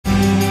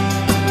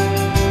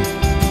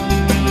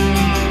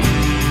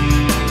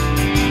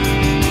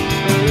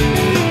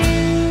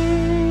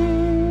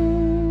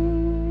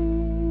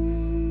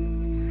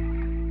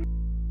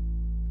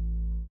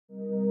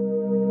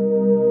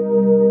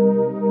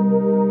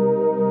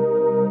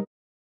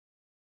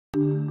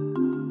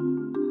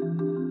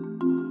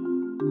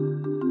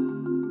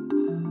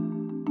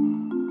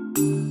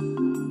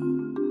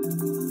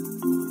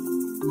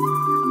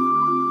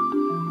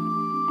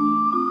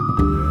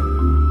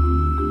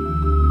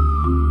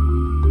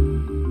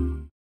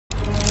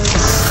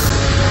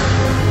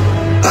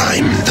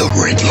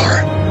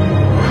Riddler.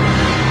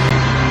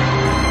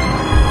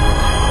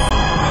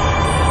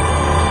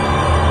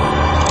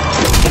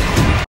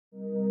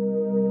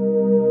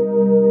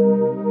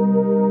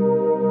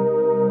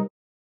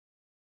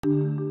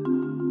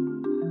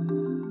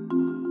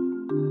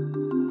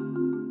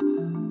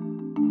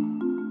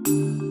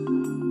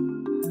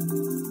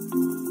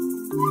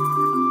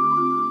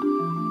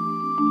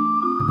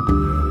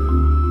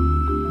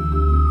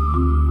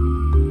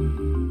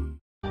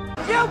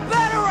 You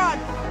better run!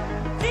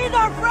 She's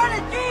our friend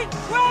and she's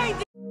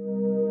crazy!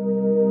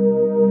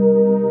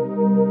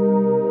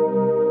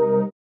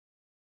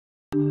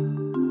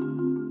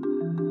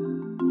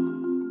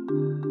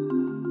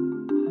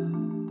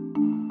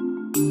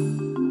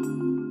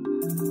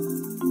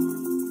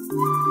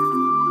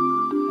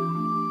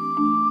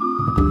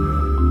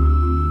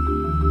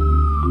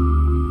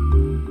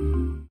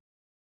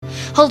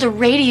 Hold a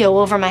radio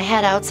over my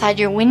head outside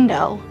your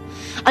window.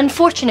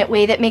 Unfortunate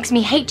way that makes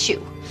me hate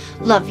you,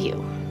 love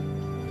you.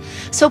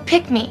 So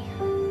pick me.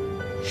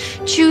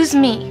 Choose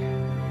me.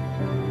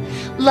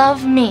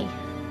 Love me.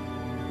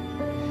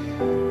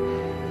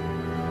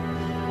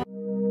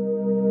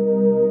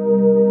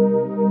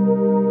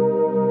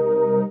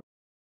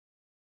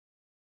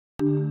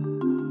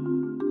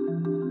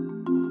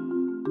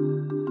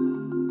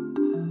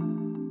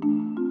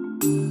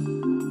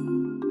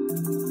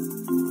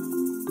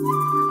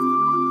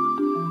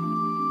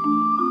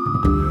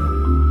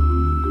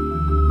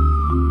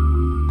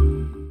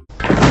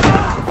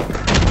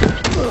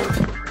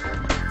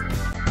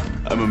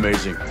 I'm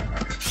amazing.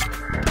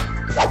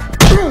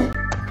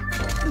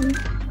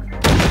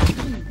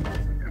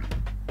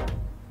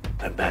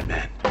 I'm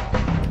Batman.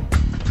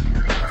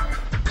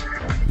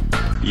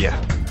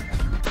 Yeah,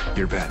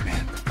 you're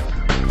Batman.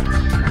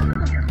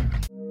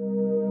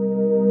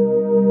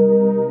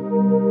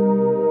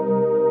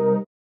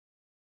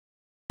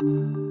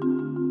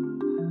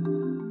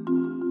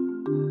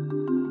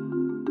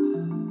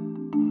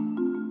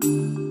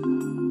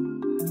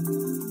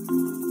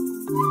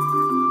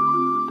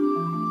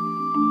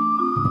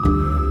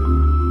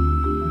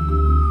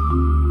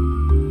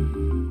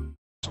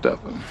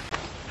 Stefan.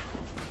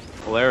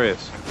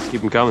 Hilarious.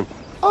 Keep him coming.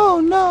 Oh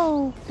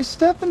no! Is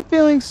Stefan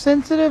feeling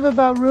sensitive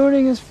about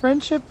ruining his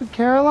friendship with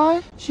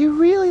Caroline? She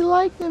really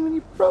liked him and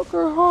he broke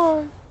her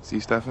heart. See,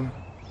 Stefan?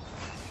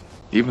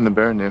 Even the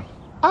bear knew.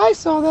 I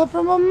saw that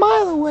from a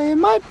mile away and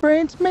my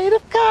brain's made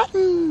of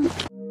cotton!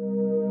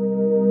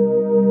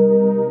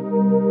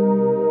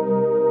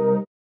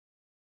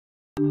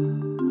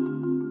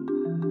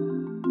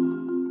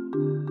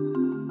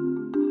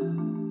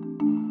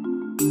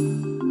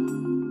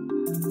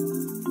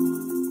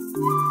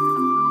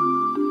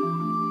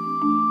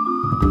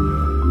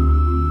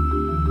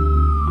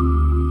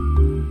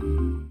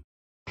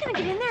 Gonna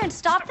get in there and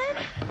stop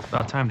them?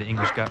 About time the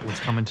English got what's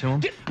coming to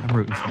them. I'm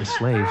rooting for the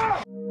slave.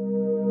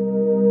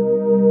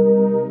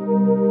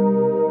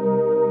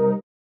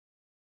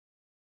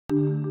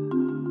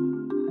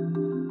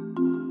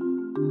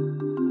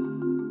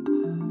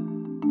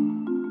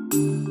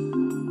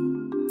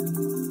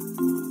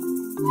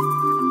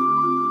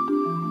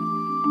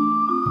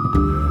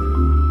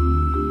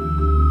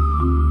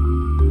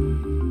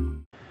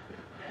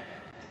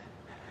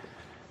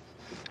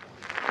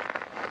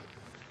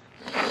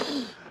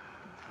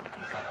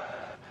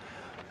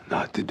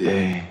 Not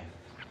today.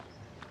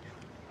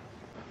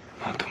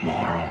 Not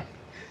tomorrow.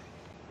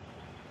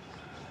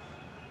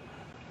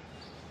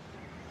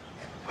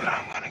 But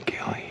I'm gonna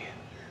kill you.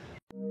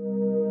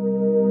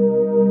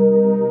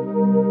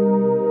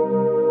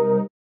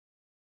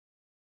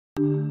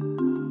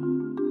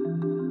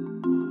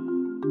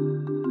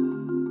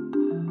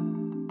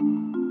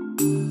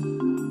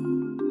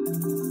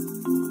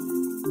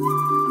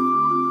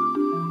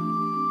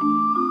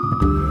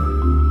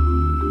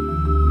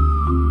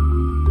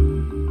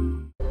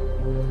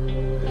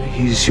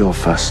 He's your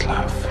first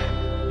love.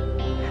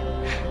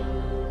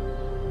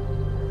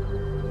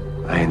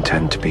 I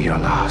intend to be your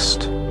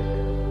last.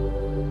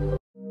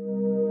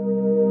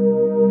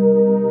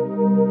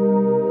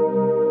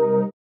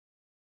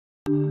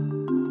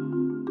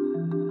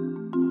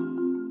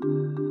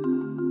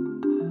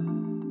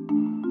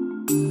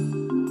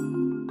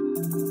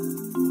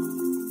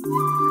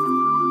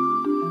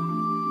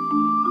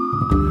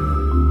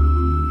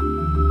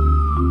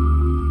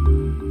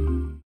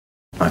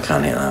 I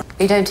can't eat that.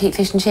 You don't eat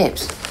fish and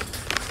chips?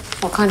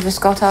 What kind of a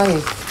Scot are you?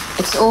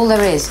 It's all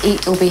there is.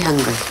 Eat or be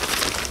hungry.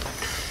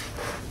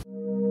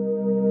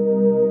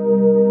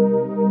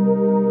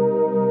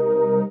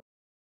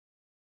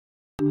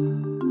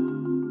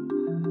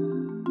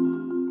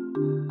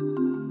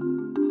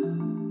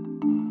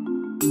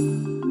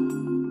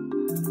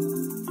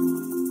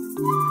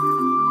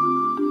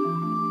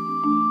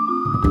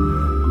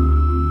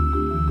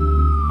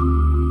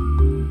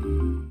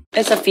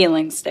 It's a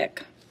feeling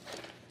stick.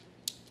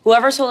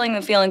 Whoever's holding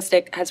the feeling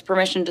stick has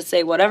permission to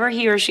say whatever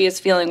he or she is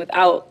feeling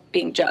without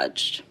being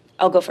judged.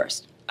 I'll go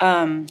first.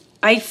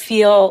 I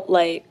feel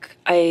like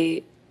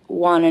I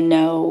want to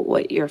know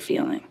what you're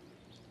feeling.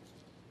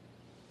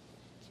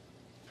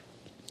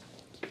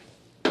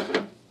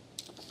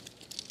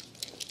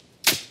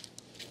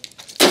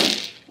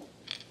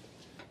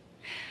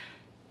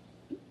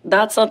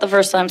 That's not the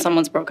first time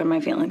someone's broken my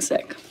feeling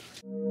stick.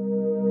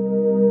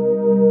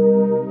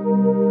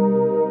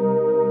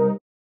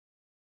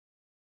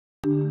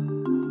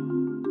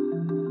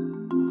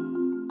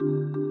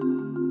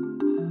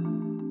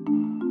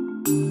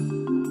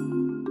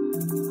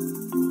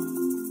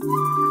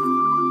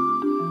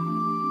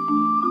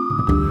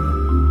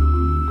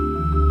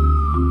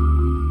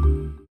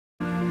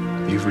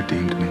 You've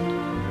redeemed me.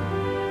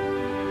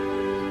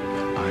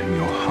 I'm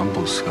your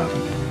humble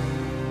servant.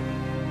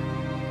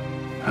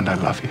 And I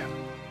love you.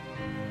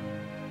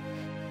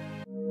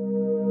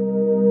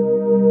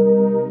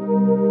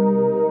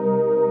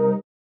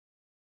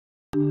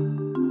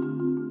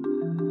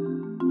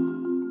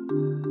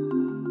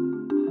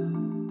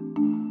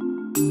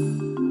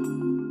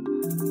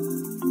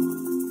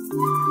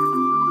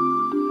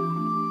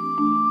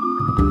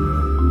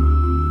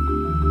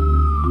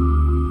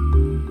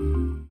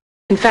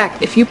 In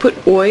fact, if you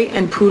put oi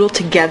and poodle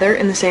together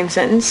in the same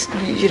sentence,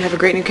 you'd have a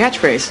great new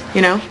catchphrase,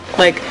 you know?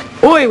 Like,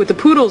 oi with the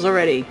poodles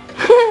already.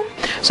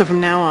 So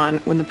from now on,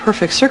 when the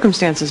perfect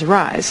circumstances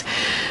arise,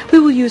 we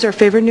will use our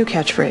favorite new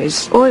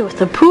catchphrase, oi with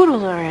the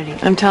poodles already.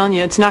 I'm telling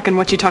you, it's knocking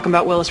what you talking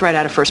about Willis right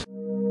out of first.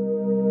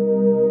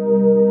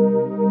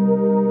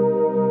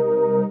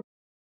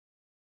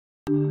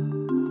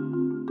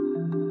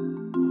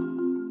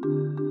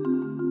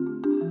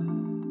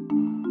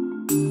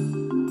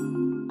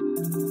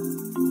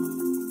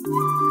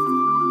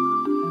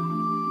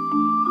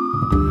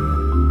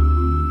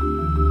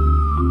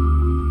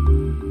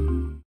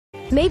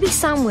 Maybe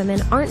some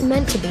women aren't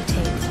meant to be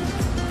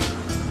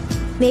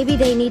tamed. Maybe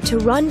they need to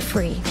run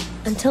free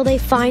until they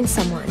find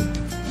someone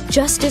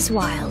just as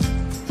wild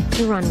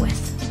to run with.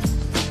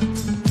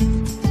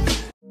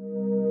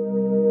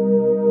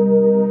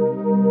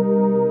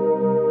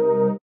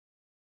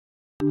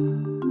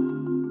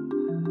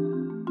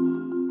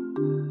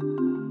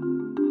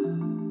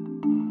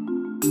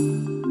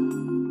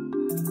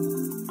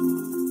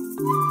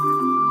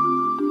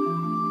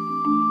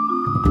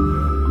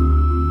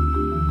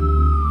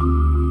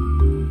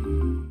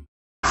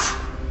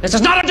 This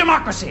is not a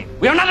democracy.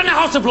 We are not in the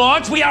House of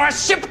Lords. We are a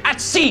ship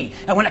at sea.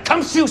 And when it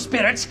comes to you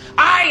spirits,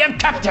 I am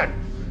captain.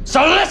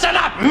 So listen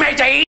up,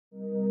 matey!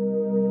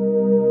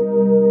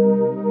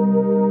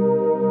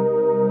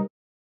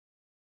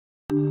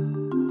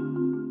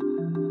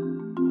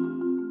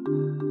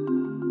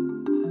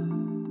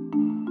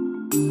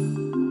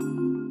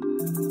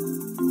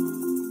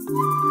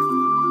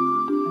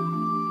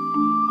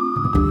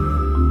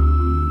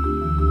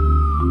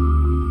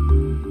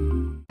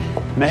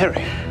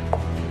 Mary,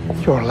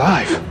 you're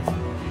alive.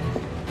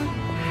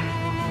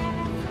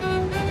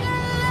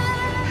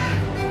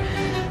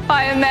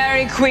 I am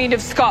Mary, Queen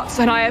of Scots,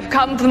 and I have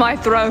come to my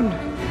throne.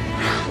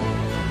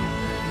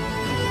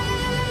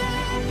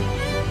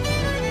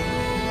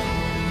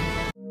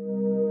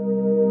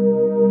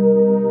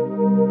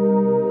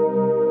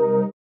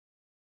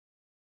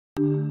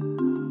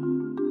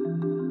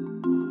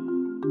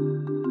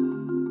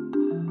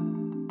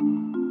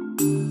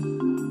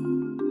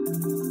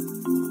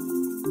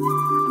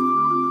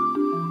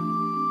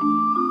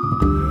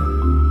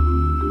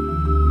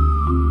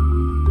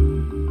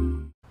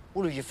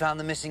 Well, have you found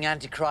the missing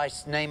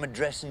Antichrist's name,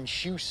 address, and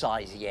shoe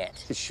size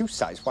yet? His shoe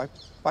size? Why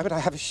would I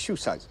have his shoe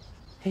size?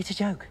 It's a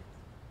joke.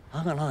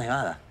 I'm not lying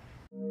either.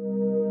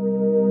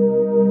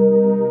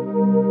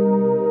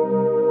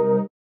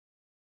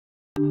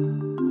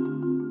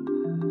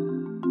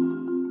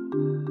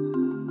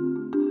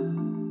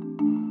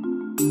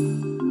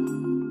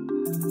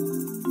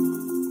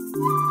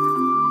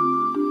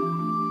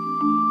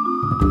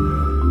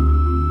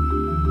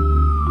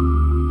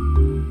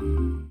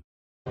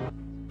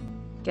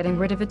 Getting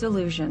rid of a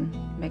delusion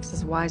makes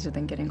us wiser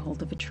than getting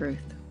hold of a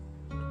truth.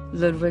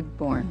 Ludwig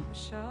Born.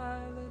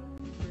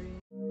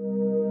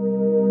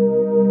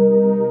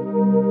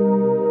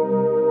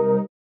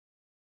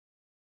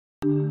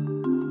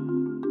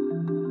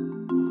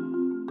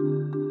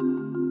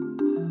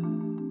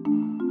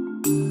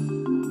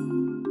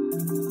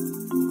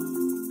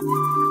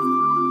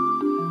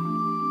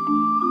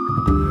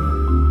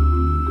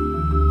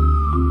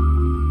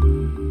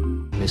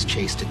 Miss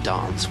Chase to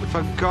dance with.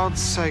 For God's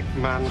sake,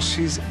 man,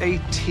 she's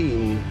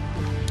 18.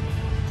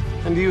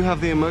 And you have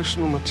the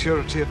emotional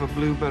maturity of a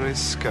blueberry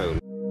scone.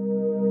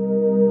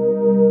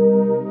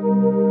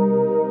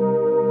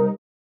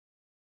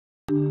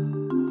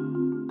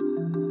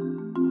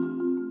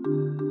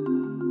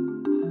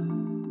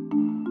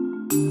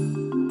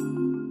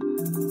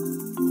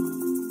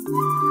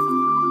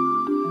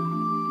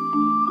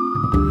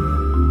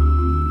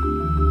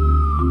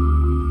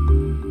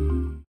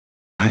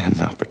 I had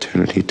an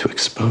opportunity to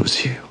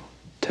expose you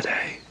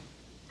today.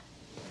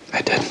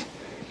 I didn't.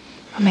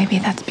 Well, maybe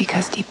that's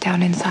because deep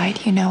down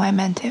inside, you know I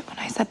meant it when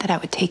I said that I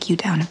would take you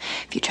down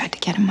if you tried to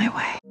get in my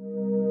way.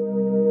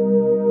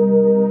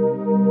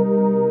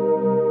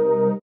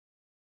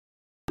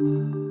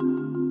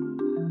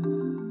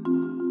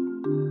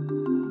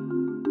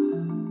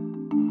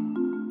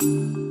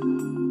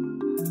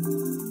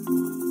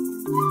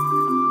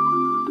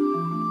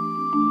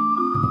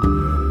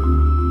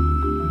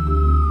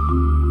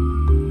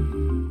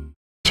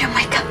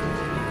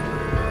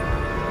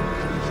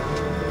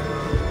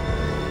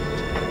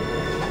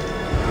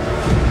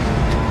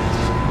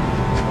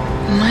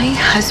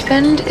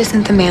 husband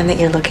isn't the man that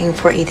you're looking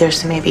for either,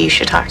 so maybe you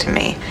should talk to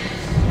me.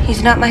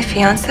 He's not my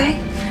fiance?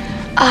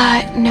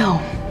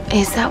 No.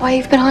 Is that why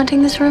you've been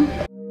haunting this room?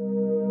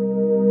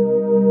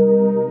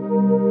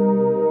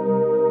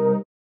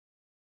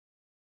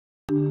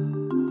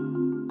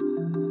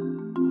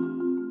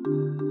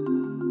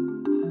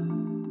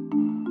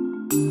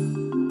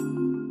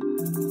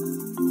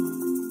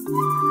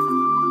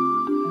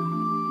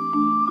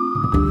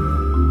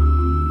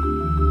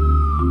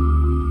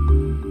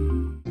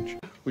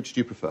 Which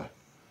do you prefer?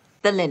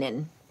 The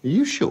linen. Are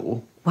you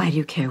sure? Why do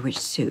you care which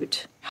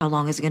suit? How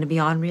long is it going to be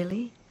on,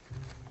 really?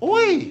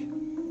 Oi!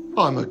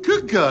 I'm a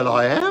good girl,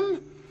 I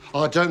am.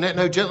 I don't let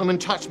no gentleman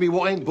touch me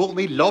what ain't bought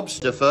me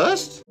lobster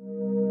first.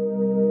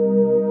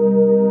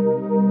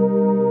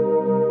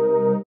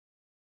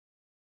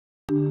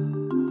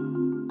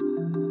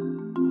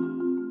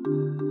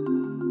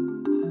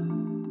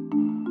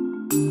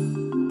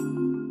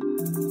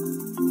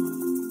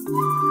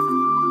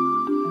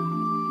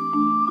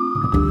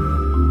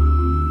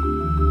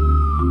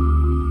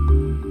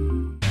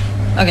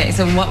 Okay,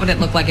 so what would it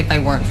look like if I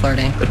weren't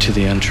flirting? To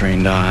the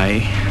untrained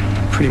eye,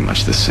 pretty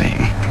much the same.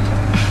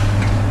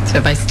 So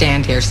if I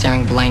stand here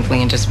staring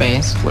blankly into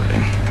space?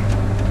 Flirting.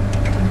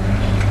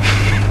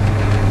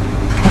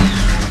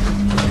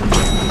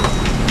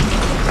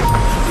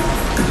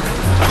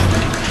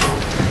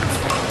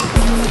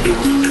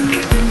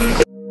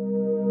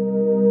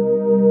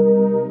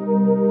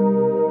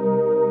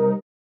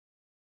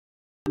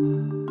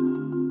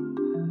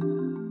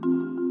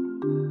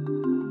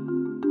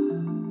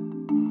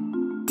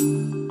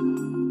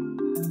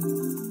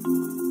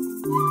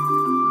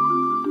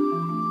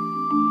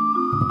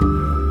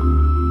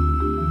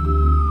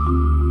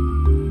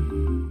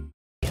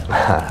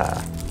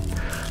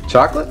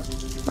 Chocolate?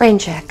 Rain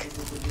check.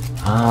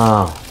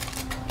 Oh,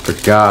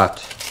 forgot.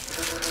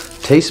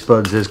 Taste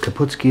buds as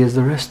Kaputski as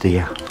the rest of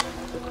you.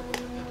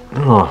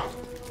 Oh.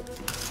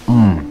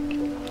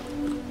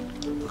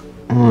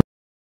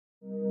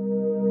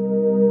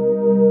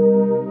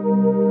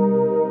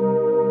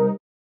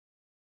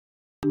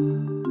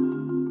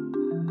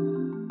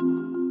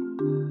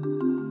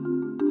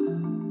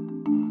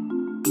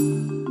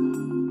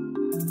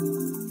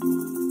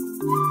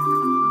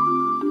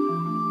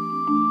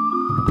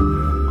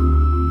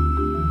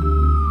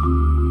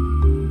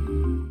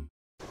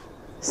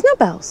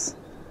 Snowbells.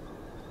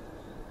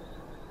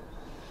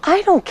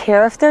 I don't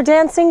care if they're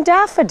dancing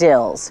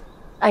daffodils.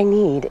 I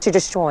need to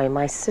destroy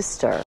my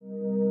sister.